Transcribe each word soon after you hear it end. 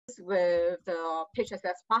with the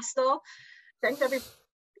PHSS master. Thanks everybody for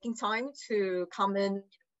taking time to come in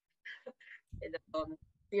the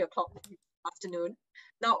 3 o'clock afternoon.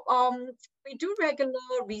 Now, we do regular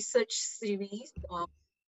research series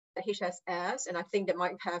at HSS, and I think there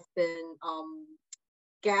might have been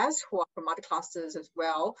guests who are from other classes as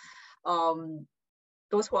well.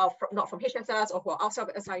 Those who are not from HSS or who are outside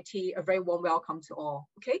of SIT, a very warm welcome to all.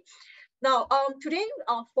 Okay. Now, today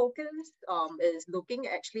our focus is looking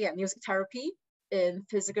actually at music therapy in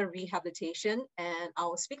physical rehabilitation, and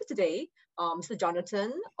our speaker today, Mr.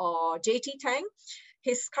 Jonathan or Jaytee Tang.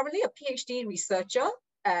 He's currently a PhD researcher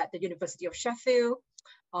at the University of Sheffield.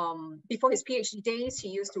 Before his PhD days, he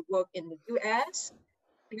used to work in the US,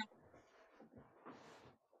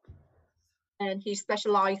 and he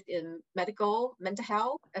specialized in mental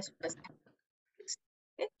health, as well as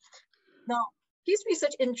okay. Now, his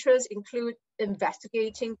research interests include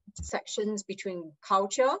investigating intersections between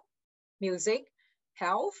culture, music,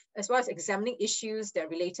 health, as well as examining issues that are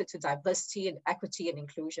related to diversity and equity and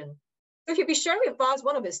inclusion. So he'll be sharing with us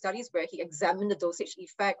one of his studies where he examined the dosage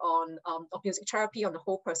effect of music therapy on the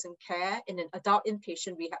whole person care in an adult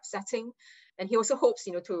inpatient rehab setting. And he also hopes,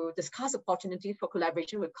 to discuss opportunities for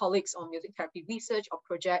collaboration with colleagues on music therapy research or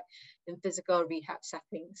project in physical rehab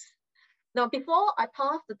settings. Now, before I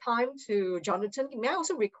pass the time to Jonathan, may I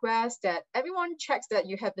also request that everyone checks that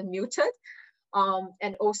you have been muted.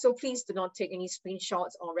 And also, please do not take any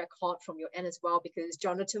screenshots or record from your end as well, because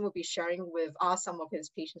Jonathan will be sharing with us some of his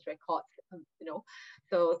patients' records,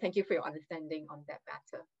 So thank you for your understanding on that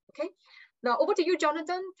matter. Okay. Now, over to you,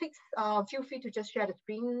 Jonathan. Please feel free to just share the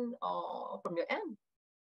screen from your end.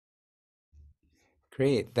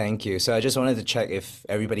 Great, thank you. So I just wanted to check if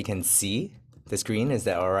everybody can see the screen. Is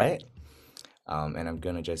that all right? And I'm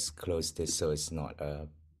gonna just close this so it's not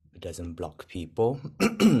it doesn't block people.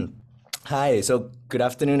 Hi, so good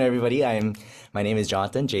afternoon, everybody. My name is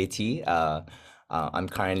Jonathan, Jaytee. I'm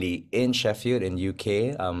currently in Sheffield in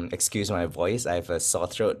UK. Excuse my voice, I have a sore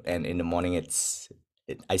throat, and in the morning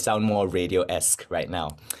I sound more radio-esque right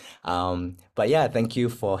now. But yeah, thank you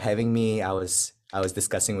for having me. I was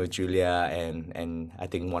discussing with Julia and I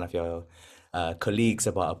think one of your colleagues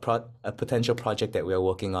about a potential project that we're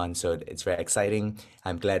working on. So it's very exciting.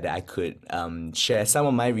 I'm glad that I could share some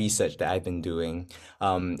of my research that I've been doing.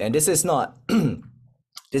 And this is not,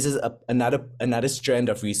 this is another strand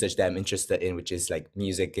of research that I'm interested in, which is like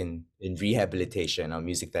music in rehabilitation or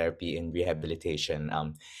music therapy in rehabilitation.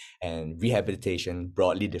 And rehabilitation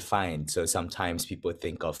broadly defined. So sometimes people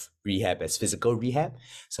think of rehab as physical rehab.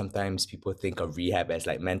 Sometimes people think of rehab as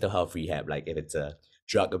like mental health rehab, like if it's a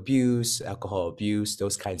drug abuse, alcohol abuse,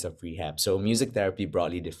 those kinds of rehab. So music therapy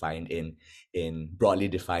broadly defined in broadly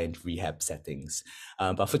defined rehab settings.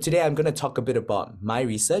 But for today, I'm going to talk a bit about my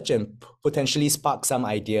research and potentially spark some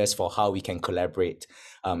ideas for how we can collaborate,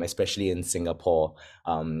 especially in Singapore.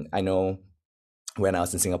 I know when I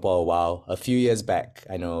was in Singapore a few years back,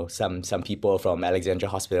 I know some people from Alexandra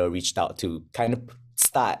Hospital reached out to kind of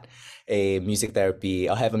start a music therapy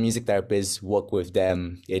or have a music therapist work with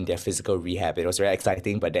them in their physical rehab. It was very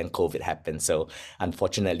exciting, but then COVID happened. So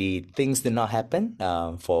unfortunately, things did not happen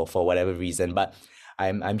for whatever reason. But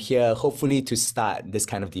I'm here hopefully to start this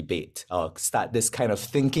kind of debate or start this kind of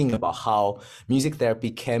thinking about how music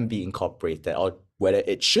therapy can be incorporated or whether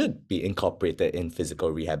it should be incorporated in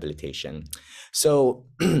physical rehabilitation. So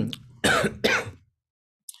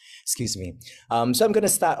excuse me. So I'm going to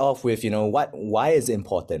start off with, why is it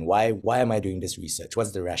important? Why am I doing this research?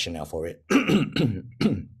 What's the rationale for it?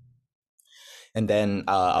 And then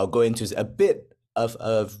I'll go into a bit of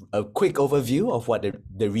a quick overview of what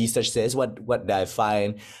the research says, what I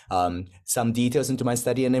find, some details into my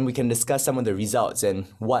study, and then we can discuss some of the results and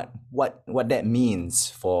what that means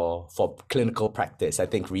for clinical practice. I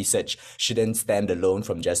think research shouldn't stand alone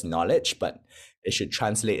from just knowledge, but it should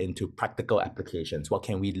translate into practical applications. What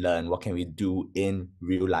can we learn? What can we do in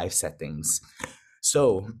real life settings?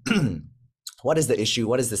 So what is the issue?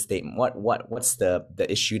 What is the statement? What's the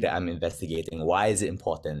issue that I'm investigating? Why is it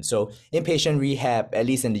important? So inpatient rehab, at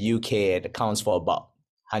least in the UK, it accounts for about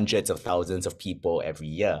hundreds of thousands of people every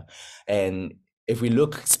year. And if we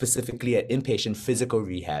look specifically at inpatient physical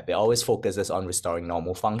rehab, it always focuses on restoring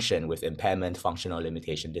normal function with impairment, functional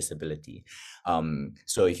limitation, disability.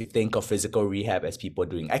 So if you think of physical rehab as people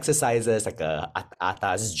doing exercises like a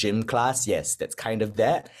ATA's gym class, yes, that's kind of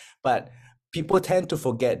that. But people tend to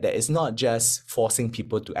forget that it's not just forcing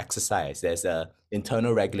people to exercise. There's a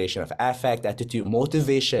internal regulation of affect, attitude,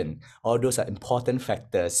 motivation. All those are important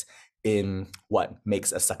factors in what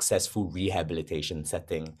makes a successful rehabilitation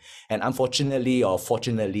setting. And unfortunately or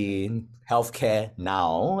fortunately, healthcare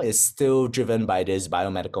now is still driven by this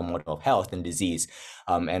biomedical model of health and disease,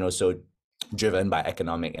 and also driven by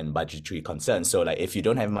economic and budgetary concerns. So like if you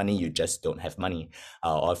don't have money, you just don't have money.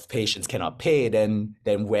 Or if patients cannot pay, then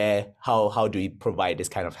how do we provide this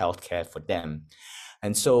kind of healthcare for them?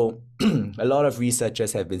 And so a lot of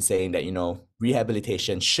researchers have been saying that,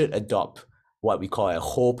 rehabilitation should adopt what we call a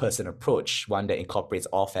whole person approach, one that incorporates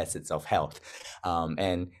all facets of health.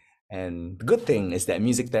 And the good thing is that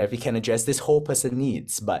music therapy can address this whole person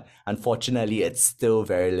needs, but unfortunately, it's still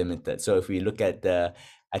very limited. So if we look at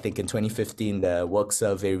I think in 2015, the work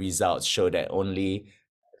survey results show that only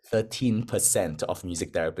 13% of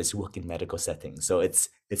music therapists work in medical settings. So it's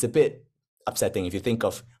a bit upsetting. If you think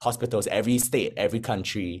of hospitals, every state, every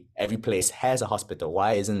country, every place has a hospital.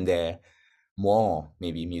 Why isn't there more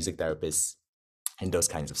maybe music therapists in those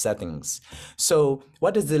kinds of settings? So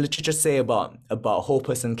what does the literature say about whole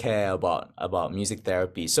person care, about music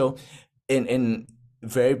therapy? So in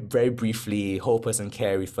very, very briefly, whole person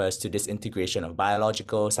care refers to this integration of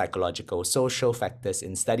biological, psychological, social factors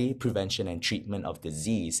in study, prevention, and treatment of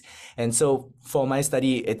disease. And so for my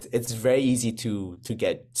study, it's very easy to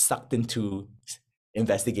get sucked into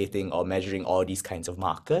investigating or measuring all these kinds of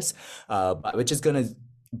markers, but we're just going to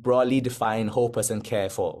broadly define whole person care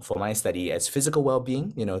for my study as physical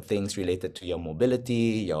well-being, things related to your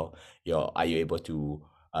mobility, your are you able to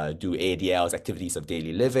do ADLs, activities of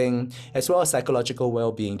daily living, as well as psychological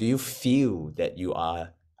well-being. Do you feel that you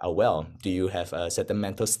are well? Do you have a certain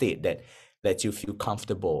mental state that lets you feel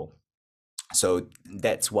comfortable? So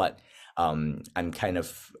that's what I'm kind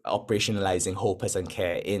of operationalizing whole person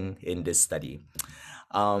care in this study.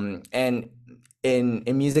 And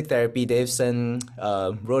in music therapy, Davison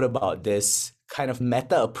wrote about this kind of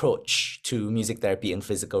meta approach to music therapy and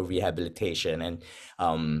physical rehabilitation, and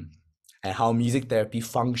how music therapy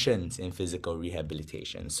functions in physical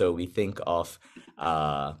rehabilitation. So we think of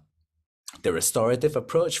the restorative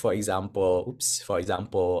approach, for example,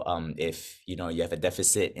 if you have a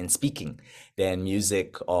deficit in speaking, then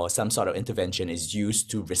music or some sort of intervention is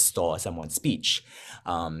used to restore someone's speech.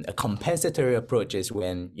 A compensatory approach is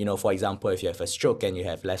when, for example, if you have a stroke and you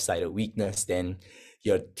have left-sided weakness, then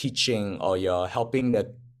you're teaching or you're helping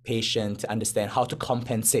the patient to understand how to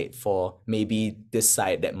compensate for maybe this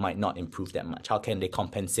side that might not improve that much. How can they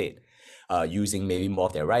compensate? Using maybe more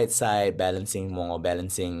of their right side, balancing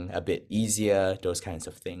a bit easier, those kinds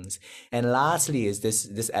of things. And lastly is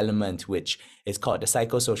this element which is called the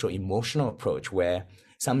psychosocial emotional approach, where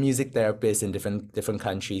some music therapists in different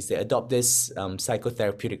countries, they adopt this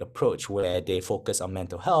psychotherapeutic approach where they focus on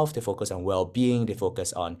mental health, they focus on well-being, they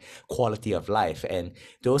focus on quality of life. And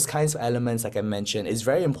those kinds of elements, like I mentioned, is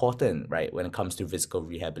very important, right, when it comes to physical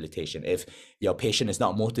rehabilitation. If your patient is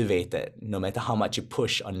not motivated, no matter how much you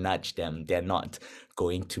push or nudge them, they're not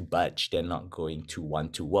going to budge, they're not going to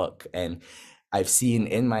want to work. And I've seen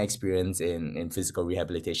in my experience in physical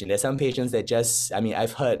rehabilitation, there's some patients that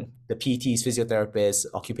I've heard the PTs, physiotherapists,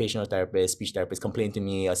 occupational therapists, speech therapists complain to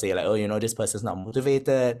me or say like, oh, this person's not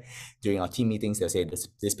motivated. During our team meetings, they'll say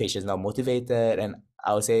this patient's not motivated. And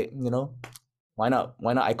I'll say, why not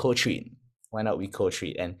I co-treat? Why not we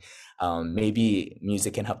co-treat? And maybe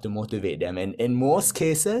music can help to motivate them. And in most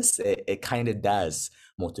cases, it kind of does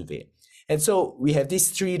motivate. And so we have these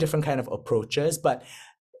three different kind of approaches, but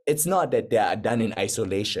it's not that they are done in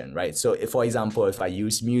isolation, right? So if, for example, if I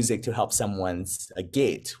use music to help someone's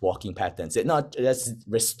gait, walking patterns, it not just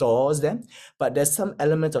restores them, but there's some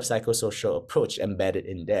element of psychosocial approach embedded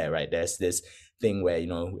in there, right? There's this thing where,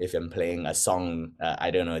 if I'm playing a song, I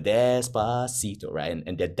don't know, Despacito, right?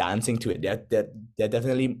 And they're dancing to it. They're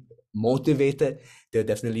definitely motivated. They'll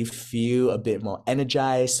definitely feel a bit more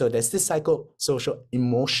energized. So there's this psychosocial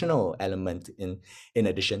emotional element in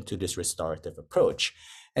addition to this restorative approach.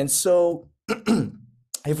 And so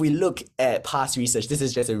if we look at past research, this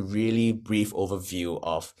is just a really brief overview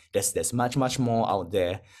of there's much more out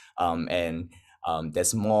there, and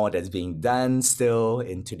there's more that's being done still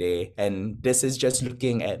in today. And this is just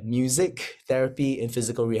looking at music therapy in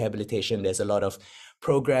physical rehabilitation. There's a lot of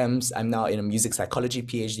programs. I'm now in a music psychology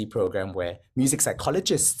PhD program where music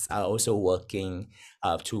psychologists are also working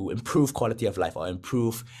to improve quality of life or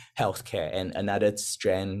improve healthcare. And another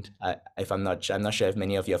strand, I'm not sure if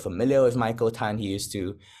many of you are familiar with Michael Tan. He used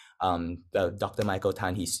to Dr. Michael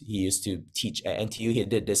Tang, he used to teach at NTU. He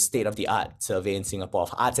did this state-of-the-art survey in Singapore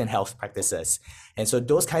of arts and health practices. And so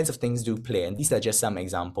those kinds of things do play. And these are just some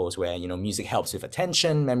examples where, music helps with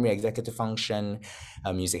attention, memory, executive function.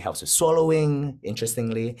 Music helps with swallowing,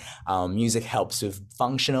 interestingly. Music helps with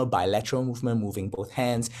functional bilateral movement, moving both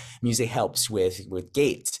hands. Music helps with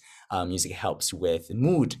gait. Music helps with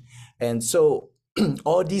mood. And so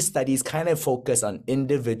all these studies kind of focus on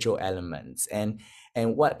individual elements. And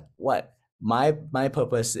what my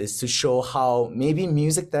purpose is to show how maybe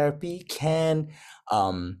music therapy can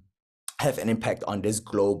have an impact on this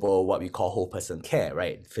global, what we call whole person care,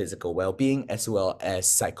 right? Physical well-being as well as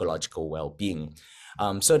psychological well-being.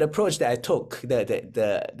 So the approach that I took,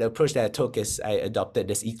 the approach that I took is I adopted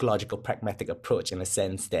this ecological pragmatic approach in a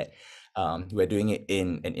sense that we're doing it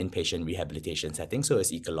in an inpatient rehabilitation setting, so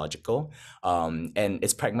it's ecological. And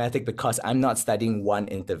it's pragmatic because I'm not studying one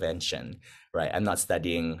intervention, right? I'm not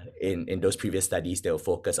studying in those previous studies, they'll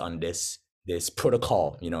focus on this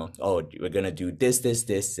protocol, oh, we're going to do this.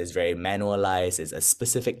 It's very manualized. It's a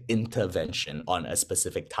specific intervention on a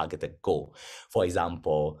specific targeted goal. For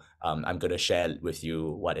example, I'm going to share with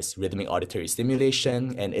you what is rhythmic auditory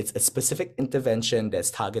stimulation, and it's a specific intervention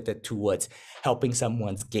that's targeted towards helping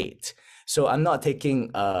someone's gait. So I'm not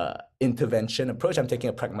taking an intervention approach. I'm taking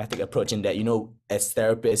a pragmatic approach in that, as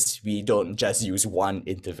therapists, we don't just use one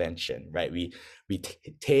intervention, right? We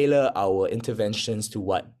tailor our interventions to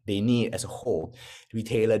what they need as a whole. We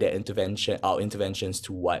tailor our interventions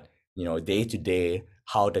to what, day to day,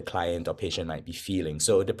 how the client or patient might be feeling.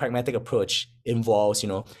 So the pragmatic approach involves,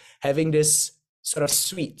 having this sort of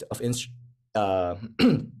suite of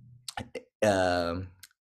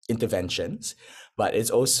interventions, but it's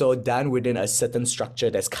also done within a certain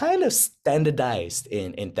structure that's kind of standardized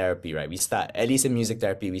in therapy, right? We start, at least in music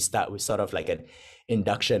therapy, we start with sort of like an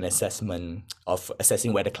induction assessment of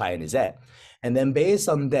assessing where the client is at. And then based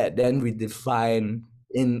on that, then we define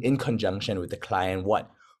in conjunction with the client,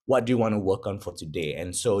 what do you want to work on for today?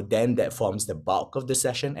 And so then that forms the bulk of the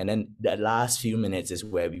session. And then the last few minutes is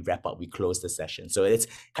where we wrap up, we close the session. So it's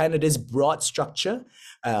kind of this broad structure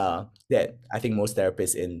that I think most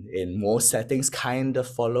therapists in most settings kind of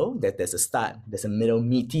follow, that there's a start, there's a middle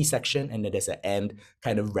meaty section, and then there's an end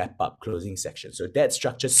kind of wrap up closing section. So that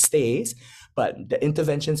structure stays, but the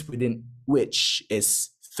interventions within which is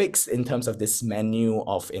fixed in terms of this menu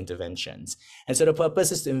of interventions. And so the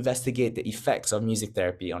purpose is to investigate the effects of music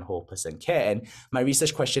therapy on whole person care. And my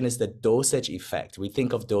research question is the dosage effect. We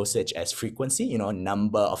think of dosage as frequency,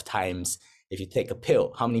 number of times. If you take a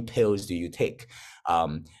pill, how many pills do you take?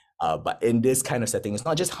 But in this kind of setting, it's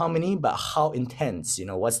not just how many, but how intense,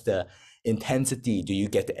 what's the intensity? Do you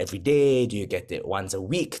get it every day? Do you get it once a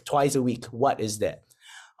week, twice a week? What is that?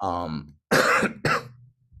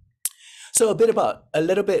 So a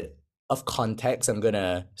little bit of context. I'm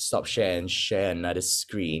gonna stop share and share another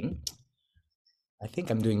screen. I think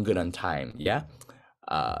I'm doing good on time, yeah?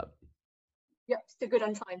 Yep, still good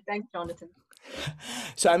on time. Thanks, Jonathan.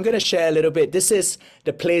 So I'm going to share a little bit. This is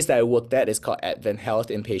the place that I worked at. It's called Advent Health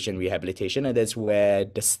Inpatient Rehabilitation, and that's where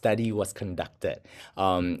the study was conducted.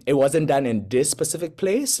 It wasn't done in this specific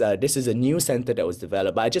place. This is a new center that was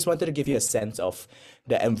developed, but I just wanted to give you a sense of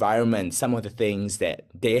the environment, some of the things that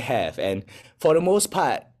they have. And for the most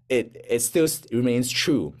part, it still remains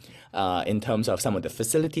true in terms of some of the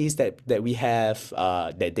facilities that we have,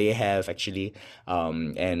 that they have actually,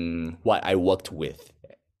 and what I worked with,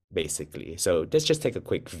 basically. So let's just take a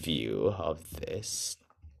quick view of this.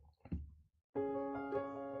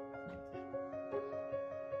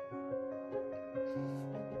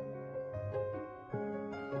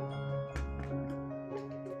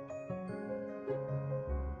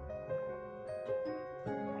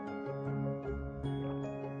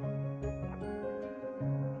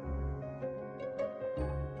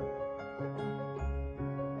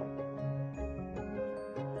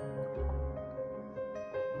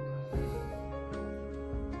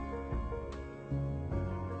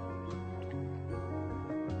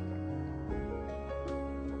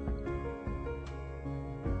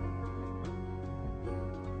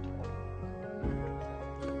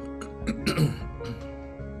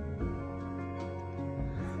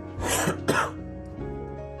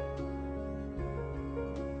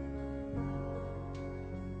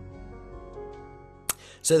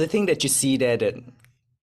 So the thing that you see there, that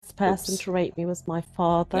this person to rate me was my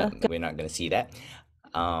father. No, we're not going to see that.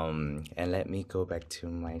 And let me go back to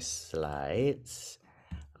my slides.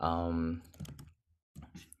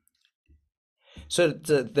 So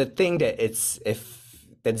the thing that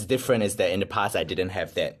that's different is that in the past I didn't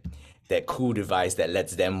have that cool device that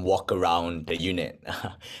lets them walk around the unit.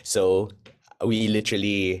 So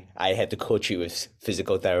I had to co-treat with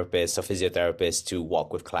physical therapists or physiotherapists to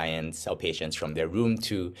walk with clients or patients from their room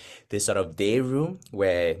to this sort of day room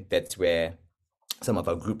that's where some of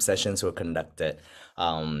our group sessions were conducted.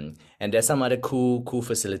 And there's some other cool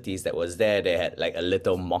facilities that was there. They had like a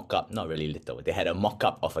little mock-up, not really little, they had a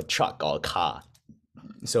mock-up of a truck or a car.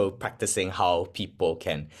 So practicing how people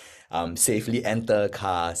can safely enter a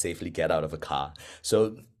car, safely get out of a car.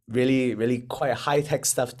 So really quite high-tech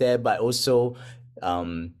stuff there, but also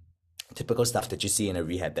typical stuff that you see in a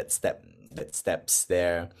rehab, that steps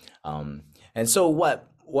there. And so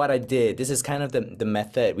what I did, this is kind of the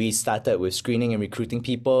method. We started with screening and recruiting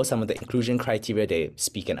people. Some of the inclusion criteria, they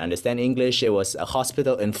speak and understand English. It was a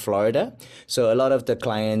hospital in Florida. So a lot of the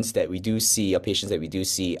clients that we do see, or patients that we do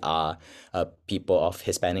see, are people of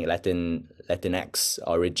Hispanic, Latinx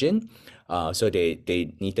origin. So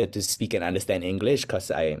they needed to speak and understand English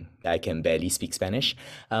because I can barely speak Spanish.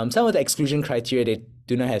 Some of the exclusion criteria, they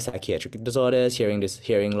do not have psychiatric disorders,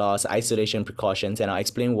 hearing loss, isolation precautions, and I'll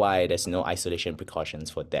explain why there's no isolation precautions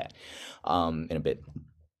for that in a bit.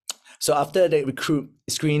 So after they recruit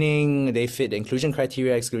screening, they fit the inclusion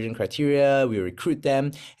criteria, exclusion criteria, we recruit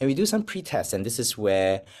them, and we do some pre-tests. And this is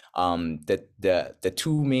where the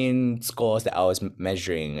two main scores that I was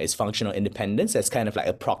measuring is functional independence. That's kind of like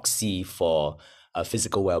a proxy for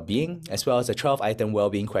physical well-being, as well as a 12-item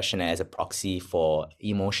well-being questionnaire as a proxy for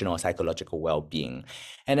emotional or psychological well-being.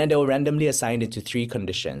 And then they were randomly assigned into three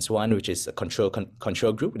conditions. One, which is a control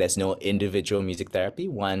group. There's no individual music therapy.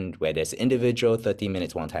 One where there's individual 30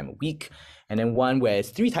 minutes one time a week. And then one where it's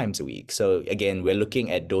 3 times a week. So again, we're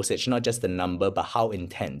looking at dosage, not just the number, but how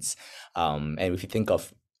intense. And if you think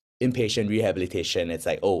of inpatient rehabilitation, it's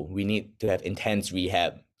like, oh, we need to have intense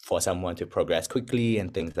rehab for someone to progress quickly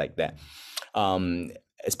and things like that.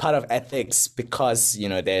 As part of ethics, because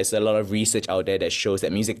there's a lot of research out there that shows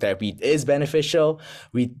that music therapy is beneficial,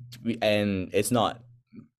 and it's not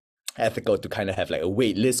ethical to kind of have like a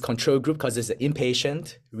wait list control group because it's an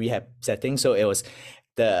inpatient rehab setting. So it was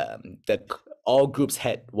all groups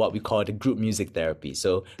had what we call the group music therapy.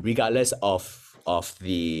 So regardless of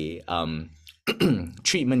the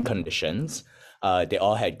treatment conditions, they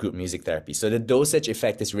all had group music therapy. So the dosage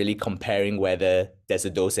effect is really comparing whether there's a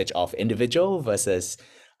dosage of individual versus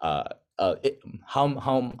how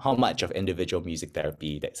much of individual music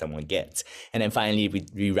therapy that someone gets. And then finally,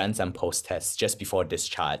 we ran some post-tests just before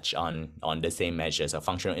discharge on the same measures of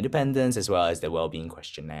functional independence as well as the well-being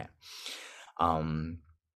questionnaire. Going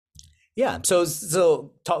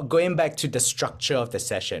back to the structure of the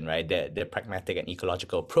session, right? The pragmatic and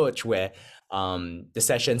ecological approach, where the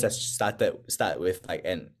sessions start with like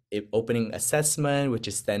an opening assessment, which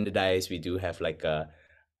is standardized. We do have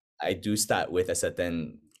I do start with a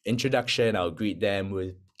certain introduction. I'll greet them,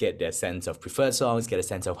 we'll get their sense of preferred songs, get a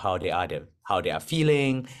sense of how they are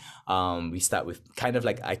feeling. We start with kind of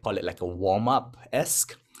like, I call it like a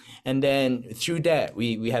warm-up-esque. And then through that,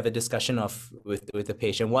 we have a discussion with the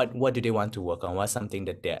patient, what do they want to work on? What's something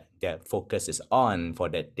that their focus is on for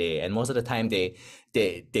that day? And most of the time they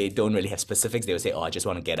don't really have specifics. They will say, oh, I just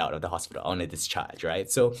want to get out of the hospital, I want to discharge, right?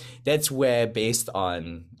 So that's where, based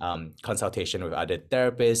on consultation with other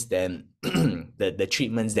therapists, then the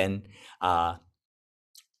treatments then are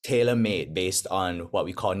tailor-made based on what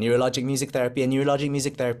we call neurologic music therapy. And neurologic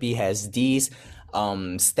music therapy has these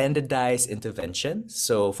standardized intervention.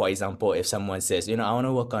 So for example, if someone says, I want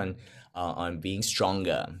to work on being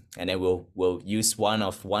stronger, and then we'll use one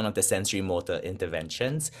of the sensory motor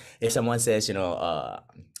interventions. If someone says, I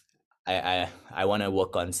want to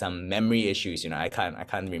work on some memory issues, I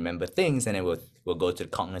can't remember things, and then we'll go to the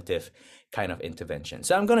cognitive kind of intervention.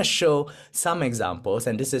 So I'm going to show some examples,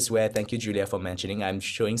 and this is where, thank you, Julia, for mentioning, I'm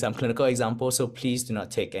showing some clinical examples, so please do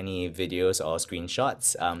not take any videos or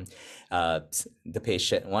screenshots.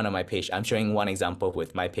 I'm showing one example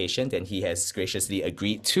with my patient, and he has graciously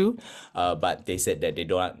agreed to, but they said that they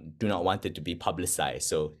do not want it to be publicized,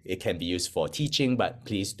 so it can be used for teaching, but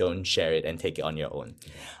please don't share it and take it on your own.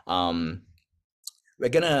 I'm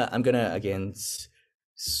gonna again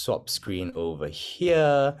swap screen over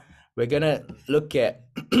here. We're gonna look at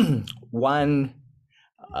one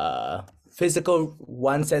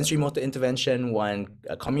sensory motor intervention, one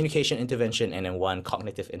communication intervention, and then one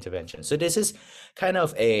cognitive intervention. So this is kind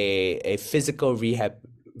of a physical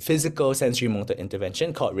sensory motor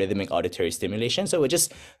intervention called rhythmic auditory stimulation. So we'll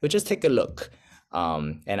just take a look,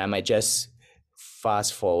 and I might just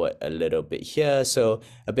fast forward a little bit here. So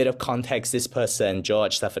a bit of context, this person,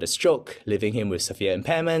 George, suffered a stroke, leaving him with severe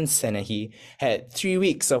impairments, and then he had 3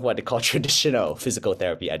 weeks of what they call traditional physical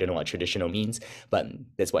therapy. I don't know what traditional means, but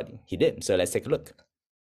that's what he did. So let's take a look.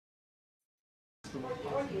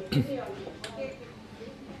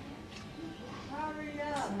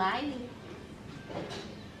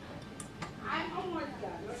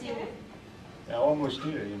 almost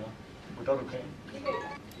here, but okay.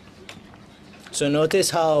 So notice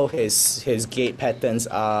how his gait patterns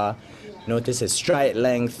are. Notice his stride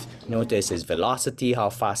length. Notice his velocity, how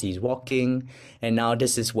fast he's walking. And now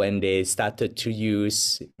this is when they started to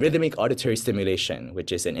use rhythmic auditory stimulation,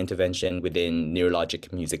 which is an intervention within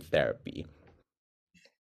neurologic music therapy.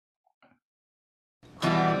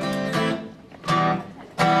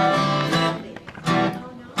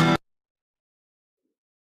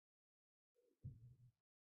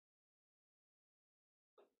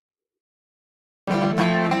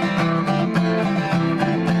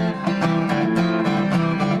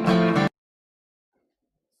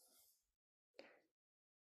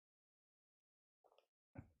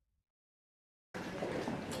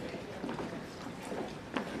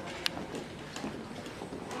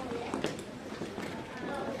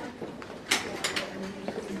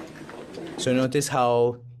 So notice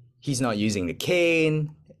how he's not using the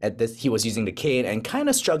cane. He was using the cane and kind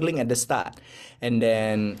of struggling at the start. And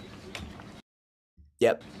then,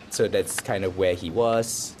 yep, so that's kind of where he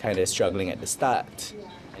was, kind of struggling at the start.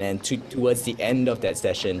 And then towards the end of that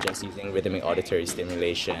session, just using rhythmic auditory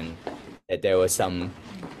stimulation, that there were some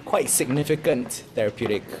quite significant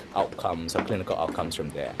therapeutic outcomes or clinical outcomes from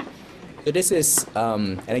there. So this is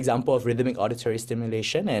an example of rhythmic auditory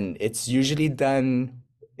stimulation, and it's usually done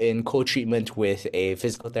in co-treatment with a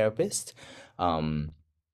physical therapist,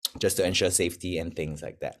 just to ensure safety and things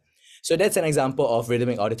like that. So that's an example of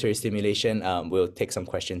rhythmic auditory stimulation. We'll take some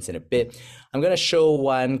questions in a bit. I'm going to show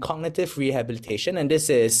one cognitive rehabilitation, and this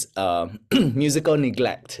is musical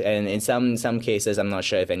neglect. And in some cases, I'm not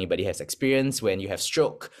sure if anybody has experience when you have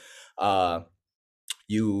stroke,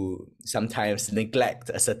 you sometimes neglect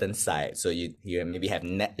a certain side. So you maybe have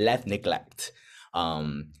left neglect.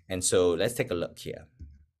 And so let's take a look here.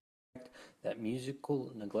 That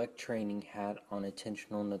musical neglect training had on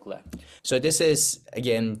attentional neglect. So this is,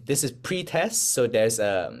 again, this is pre-test. So there's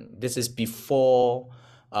this is before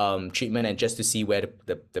treatment, and just to see where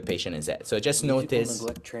the patient is at. So just notice,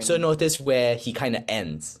 notice where he kind of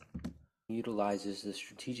ends. Utilizes the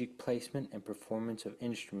strategic placement and performance of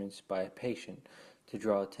instruments by a patient to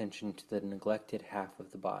draw attention to the neglected half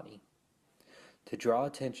of the body. To draw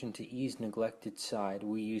attention to E's neglected side,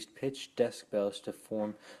 we used pitched decibels to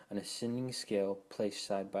form an ascending scale placed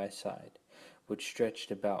side by side, which stretched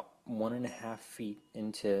about 1.5 feet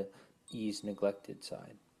into E's neglected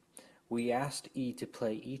side. We asked E to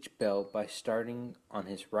play each bell by starting on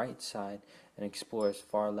his right side and explore as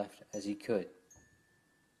far left as he could.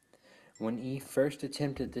 When E first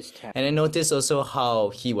attempted this task... And I noticed also how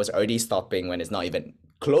he was already stopping when it's not even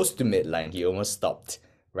close to midline. He almost stopped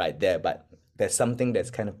right there, but there's something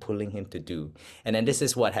that's kind of pulling him to do. And then this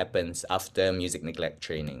is what happens after music neglect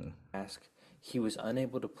training. He was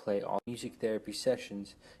unable to play all music therapy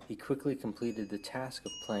sessions. He quickly completed the task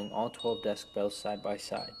of playing all 12 decibels side by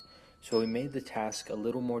side. So we made the task a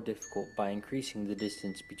little more difficult by increasing the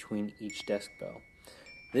distance between each decibel.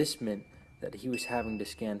 This meant that he was having to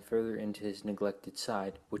scan further into his neglected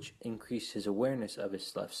side, which increased his awareness of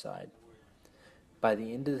his left side. By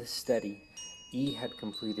the end of the study, E had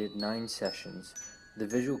completed 9 sessions. The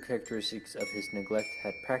visual characteristics of his neglect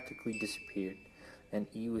had practically disappeared, and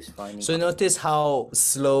E was finding... So notice how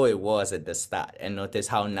slow it was at the start, and notice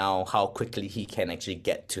how quickly he can actually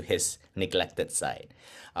get to his neglected side.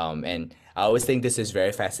 And I always think this is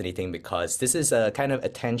very fascinating because this is a kind of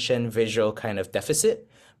attention visual kind of deficit,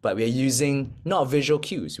 but we're using not visual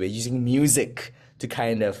cues, we're using music to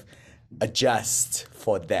kind of adjust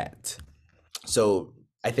for that. So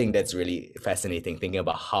I think that's really fascinating, thinking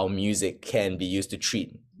about how music can be used to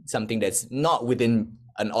treat something that's not within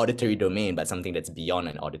an auditory domain, but something that's beyond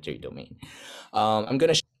an auditory domain. I'm going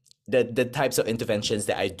to show the types of interventions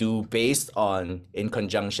that I do based on, in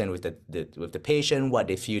conjunction with the patient, what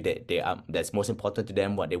they feel that that's most important to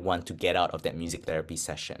them, what they want to get out of that music therapy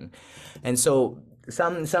session. And so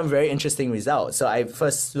some very interesting results. So I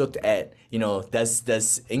first looked at,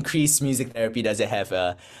 does increased music therapy, does it have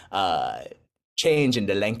a change in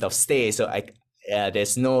the length of stay? So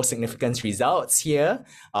there's no significant results here.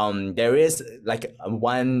 There is like a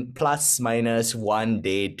 1 ± 1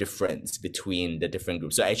 day difference between the different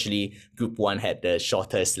groups. So actually group 1 had the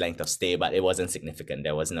shortest length of stay, but it wasn't significant.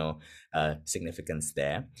 There was no significance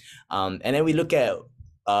there. And then we look at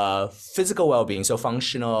physical well-being, so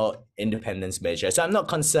functional independence measure. So I'm not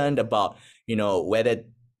concerned about, whether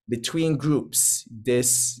between groups there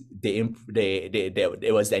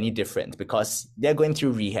was any difference, because they're going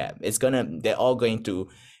through rehab. They're all going to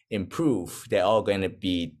improve. They're all going to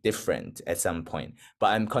be different at some point. But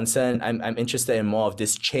I'm interested in more of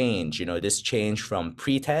this change, this change from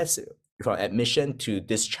pre-test, from admission to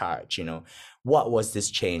discharge. What was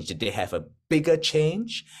this change? Did they have a bigger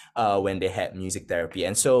change when they had music therapy?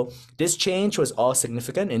 And so this change was all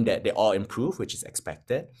significant in that they all improved, which is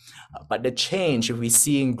expected. But the change, if we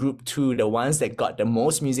see in group 2, the ones that got the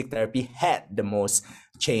most music therapy had the most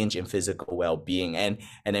change in physical well-being. And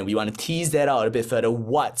then we want to tease that out a bit further.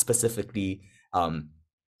 What specifically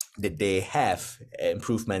did they have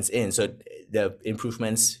improvements in? So the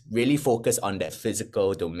improvements really focus on that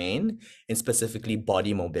physical domain and specifically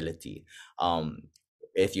body mobility.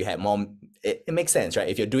 If you had more, it makes sense, right?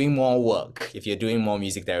 If you're doing more work, if you're doing more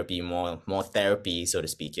music therapy, more therapy, so to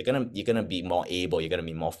speak, you're gonna be more able, you're gonna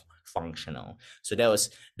be more functional. So that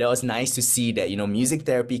was nice to see that music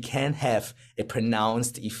therapy can have a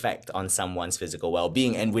pronounced effect on someone's physical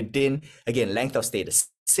well-being, and within, again, length of stay, the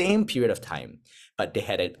same period of time, but they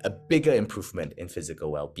had a bigger improvement in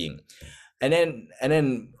physical well-being. And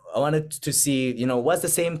then I wanted to see,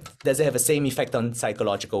 does it have the same effect on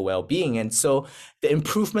psychological well-being? And so the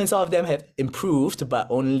improvements of them have improved, but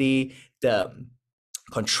only the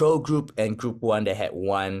control group and group 1 that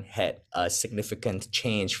had a significant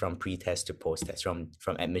change from pre-test to post-test,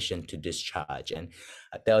 from admission to discharge. And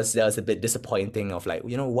that was a bit disappointing of like,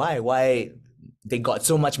 why they got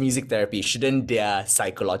so much music therapy? Shouldn't their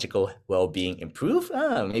psychological well-being improve?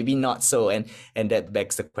 Maybe not so. And that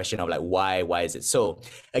begs the question of like, why is it so?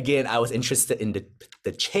 Again, I was interested in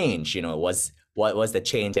the change, what was the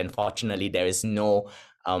change? And fortunately, there is no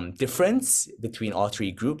difference between all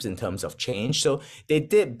 3 groups in terms of change. So they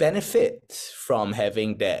did benefit from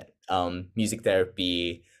having that music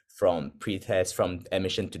therapy from pre-test, from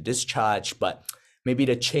admission to discharge, but maybe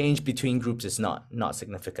the change between groups is not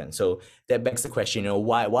significant. So that begs the question,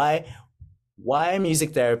 why more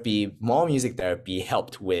music therapy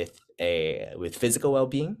helped with physical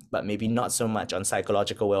well-being, but maybe not so much on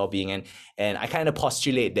psychological well-being. And I kind of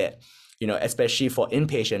postulate that, especially for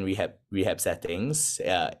inpatient rehab settings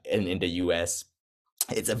in the US,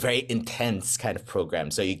 it's a very intense kind of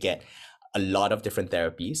program. So you get a lot of different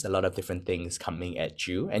therapies, a lot of different things coming at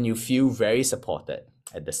you, and you feel very supported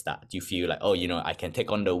at the start. You feel like, I can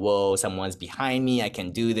take on the world, someone's behind me, I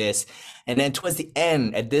can do this. And then towards the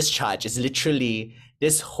end, at discharge, it's literally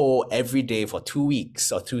this whole every day for 2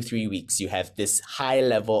 weeks or 2-3 weeks, you have this high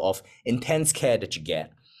level of intense care that you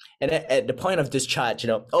get. And at the point of discharge,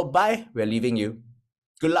 bye, we're leaving you.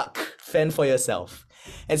 Good luck, fend for yourself.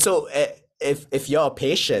 And so if you're a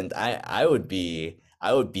patient, I would be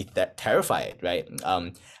terrified, right?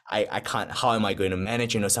 I can't, how am I going to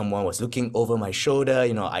manage? Someone was looking over my shoulder,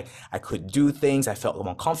 I could do things, I felt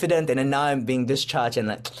more confident, and then now I'm being discharged and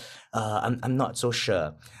like, I'm not so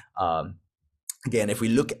sure. Again, if we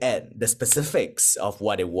look at the specifics of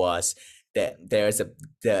what it was, that there's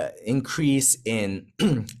the increase in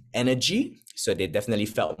energy. So they definitely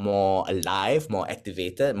felt more alive, more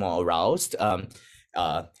activated, more aroused,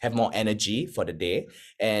 have more energy for the day.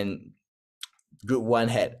 And group 1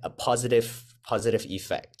 had a positive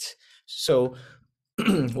effect. So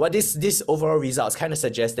what this overall results kind of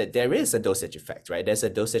suggest that there is a dosage effect, right? There's a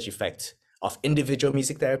dosage effect of individual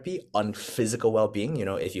music therapy on physical well-being.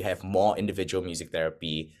 If you have more individual music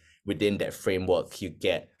therapy within that framework, you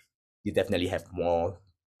definitely have more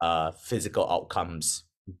physical outcomes,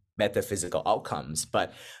 better physical outcomes.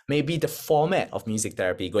 But maybe the format of music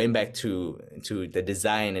therapy, going back to the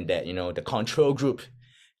design, and that, the control group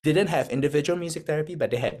didn't have individual music therapy, but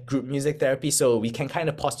they had group music therapy. So we can kind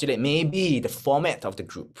of postulate maybe the format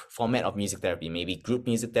of music therapy, maybe group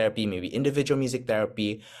music therapy, maybe individual music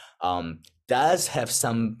therapy, does have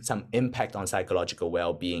some impact on psychological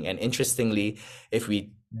well-being. And interestingly, if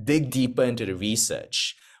we dig deeper into the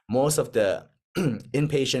research, most of the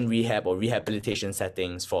inpatient rehab or rehabilitation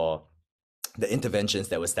settings for the interventions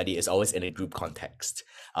that were studied is always in a group context.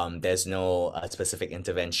 There's no specific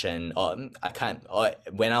intervention, or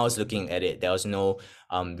when I was looking at it, there was no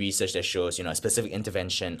research that shows, a specific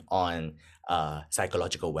intervention on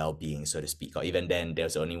psychological well-being, so to speak, or even then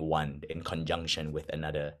there's only one in conjunction with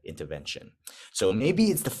another intervention. So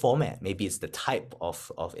maybe it's the format, maybe it's the type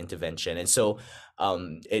of intervention. And so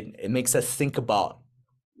it makes us think about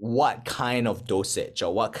what kind of dosage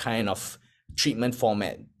or what kind of treatment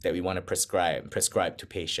format that we want to prescribe to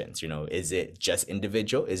patients. Is it just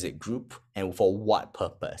individual? Is it group? And for what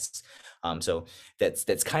purpose? So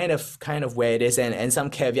that's kind of where it is. And some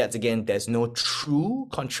caveats, again, there's no true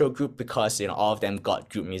control group because all of them got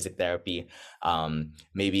group music therapy.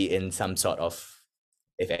 Maybe in some sort of,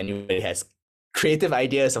 if anybody has creative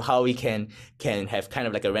ideas of how we can have kind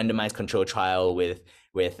of like a randomized control trial with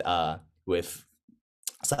with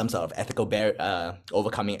some sort of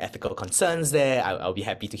overcoming ethical concerns there, I'll be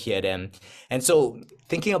happy to hear them. And so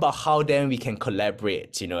thinking about how then we can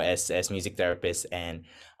collaborate, as music therapists and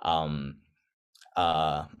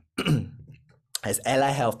as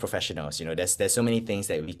allied health professionals, there's so many things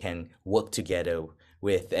that we can work together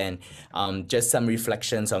with. And just some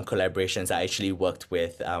reflections on collaborations. I actually worked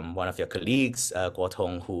with one of your colleagues, Guo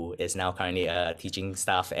Tong, who is now currently teaching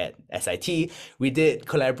staff at SIT. We did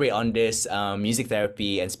collaborate on this music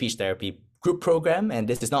therapy and speech therapy group program, and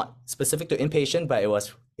this is not specific to inpatient, but it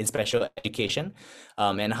was in special education,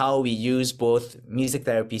 and how we use both music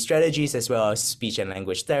therapy strategies as well as speech and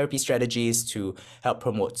language therapy strategies to help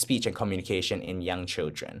promote speech and communication in young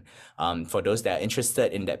children. For those that are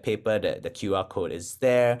interested in that paper, the QR code is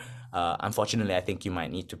there. Unfortunately, I think you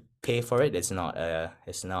might need to pay for it. It's not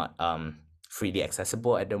freely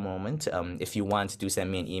accessible at the moment. If you want to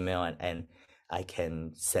send me an email and I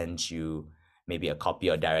can send you maybe a copy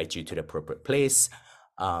or direct you to the appropriate place.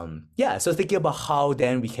 So thinking about how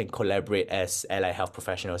then we can collaborate as allied health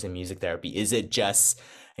professionals in music therapy. Is it just,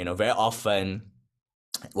 very often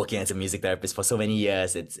working as a music therapist for so many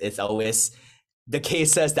years, it's always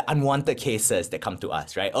the unwanted cases that come to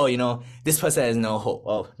us, right? Oh, this person has no hope.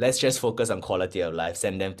 Oh, let's just focus on quality of life,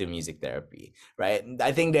 send them to music therapy, right?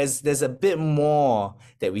 I think there's a bit more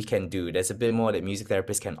that we can do. There's a bit more that music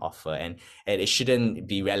therapists can offer, and it shouldn't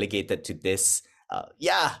be relegated to this,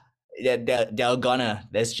 they're gonna,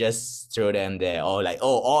 let's just throw them there, or like,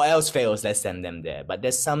 oh, all else fails, let's send them there. But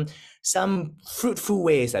there's some fruitful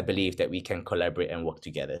ways, I believe, that we can collaborate and work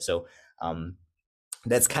together. So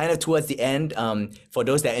that's kind of towards the end. For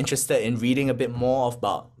those that are interested in reading a bit more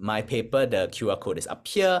about my paper, the QR code is up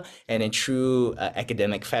here, and in true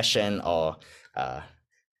academic fashion, or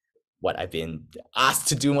what I've been asked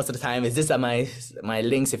to do most of the time, is this are my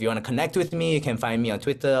links. If you want to connect with me, you can find me on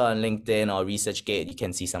Twitter, on LinkedIn, or ResearchGate. You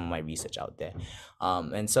can see some of my research out there.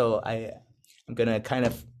 And so I'm gonna kind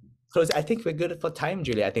of close. I think we're good for time,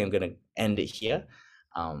 Julia. I think I'm gonna end it here.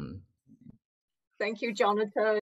 Thank you, Jonathan.